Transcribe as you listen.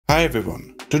Hi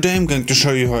everyone, today I'm going to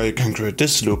show you how you can create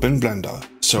this loop in Blender.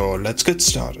 So let's get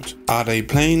started. Add a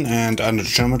plane and under the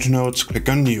geometry nodes click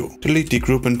on new. Delete the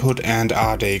group input and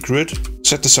add a grid.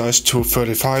 Set the size to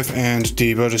 35 and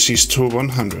the vertices to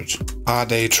 100.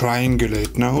 Add a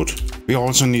triangulate node. We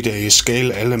also need a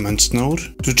scale elements node.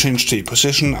 To change the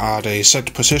position, add a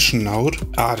set position node.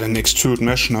 Add an extrude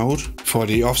mesh node. For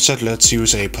the offset, let's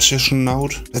use a position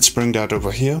node. Let's bring that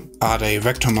over here. Add a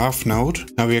vector math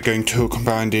node. Now we are going to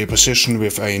combine the position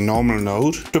with a normal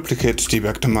node. Duplicate the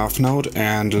vector math node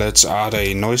and let's add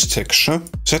a noise texture.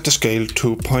 Set the scale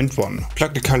to 0.1.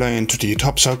 Plug the color into the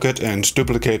top socket and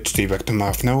duplicate the vector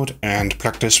math node and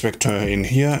plug this vector in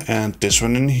here and this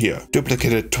one in here.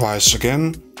 Duplicate it twice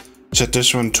again. Set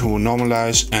this one to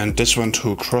normalize and this one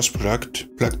to cross product.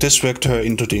 Plug this vector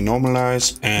into the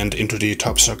normalize and into the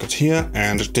top socket here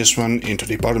and this one into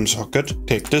the bottom socket.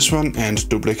 Take this one and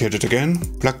duplicate it again.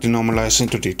 Plug the normalize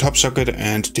into the top socket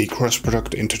and the cross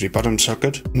product into the bottom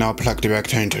socket. Now plug the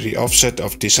vector into the offset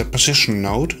of the set position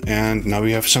node and now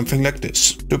we have something like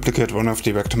this. Duplicate one of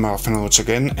the vector math nodes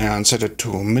again and set it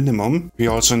to minimum. We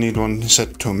also need one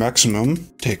set to maximum.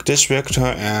 Take this vector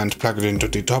and plug it into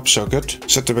the top socket.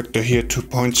 Set the vector here to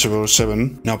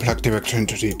 0.07. Now plug the vector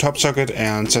into the top socket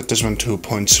and set this one to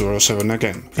 0.07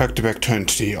 again. Plug the vector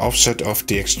into the offset of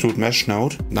the extrude mesh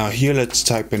node. Now here let's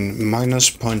type in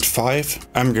 -0.5.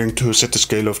 I'm going to set the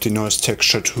scale of the noise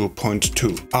texture to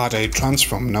 0.2. Add a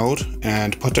transform node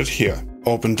and put it here.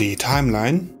 Open the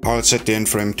timeline. I'll set the end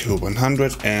frame to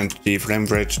 100 and the frame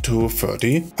rate to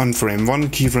 30. On frame 1,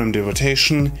 keyframe the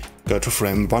rotation. Go to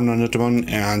frame 101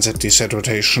 and set the set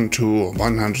rotation to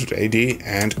 180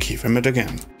 and keyframe it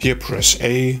again. Here press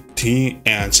A, T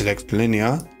and select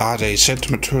linear. Add a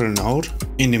set material node.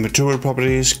 In the material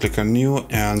properties, click on new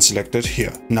and select it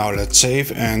here. Now let's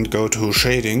save and go to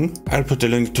shading. I'll put the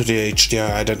link to the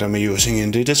HDRI that I'm using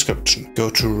in the description. Go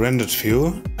to rendered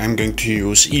view. I'm going to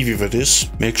use Eevee for this.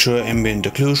 Make sure ambient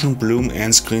occlusion, bloom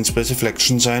and screen space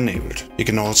reflections are enabled. You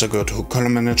can also go to color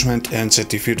management and set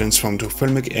the view transform to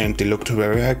filmic and the look to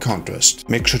very high contrast.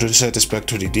 Make sure to set this back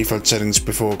to the default settings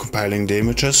before compiling the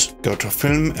images. Go to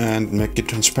film and make it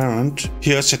transparent.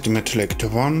 Here set the metallic to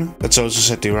 1. Let's also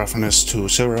set the roughness to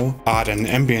 0. Add an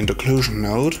ambient occlusion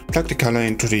node. Plug the color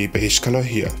into the base color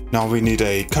here. Now we need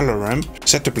a color ramp.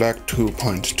 Set the black to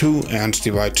 0.2 and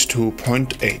the white to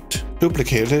 0.8.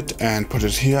 Duplicate it and put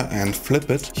it here and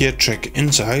flip it. Here check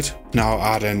inside. Now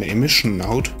add an emission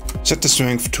node. Set the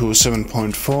strength to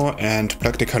 7.4 and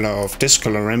plug the color of this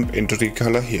color ramp into the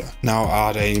color here. Now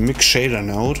add a mix shader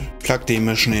node. Plug the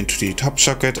emission into the top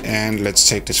socket and let's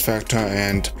take this factor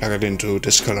and plug it into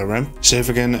this color ramp. Save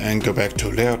again and go back to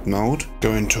layout mode.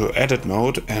 Go into edit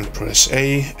mode and press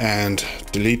A and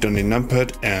delete on the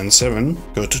numpad and 7.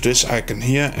 Go to this icon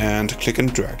here and click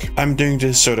and drag. I'm doing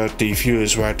this so that the view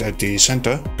is right at the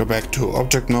center. Go back to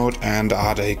object mode and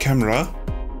add a camera.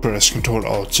 Press Ctrl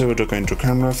Alt 0 to go into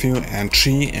camera view and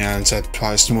G and Z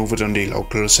twice to move it on the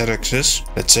local Z axis.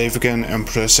 Let's save again and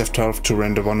press F12 to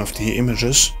render one of the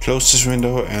images. Close this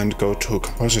window and go to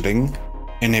compositing.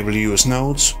 Enable use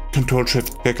nodes. Ctrl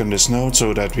Shift click on this node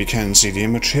so that we can see the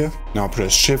image here. Now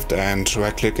press Shift and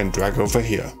right click and drag over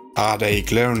here. Add a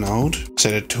glare node,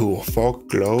 set it to fog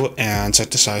glow and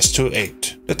set the size to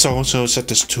 8. Let's also set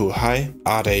this to high.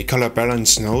 Add a color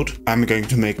balance node. I'm going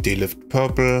to make the lift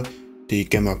purple, the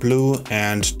gamma blue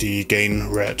and the gain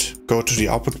red. Go to the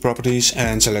output properties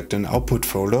and select an output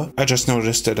folder. I just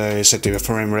noticed that I set the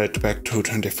frame rate back to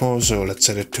 24, so let's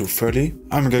set it to 30.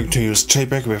 I'm going to use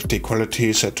JPEG with the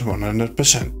quality set to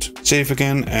 100%. Save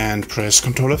again and press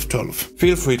Ctrl F12.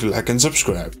 Feel free to like and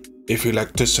subscribe. If you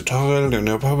liked this tutorial, then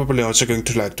you're probably also going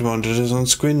to like the one that is on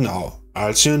screen now.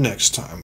 I'll see you next time.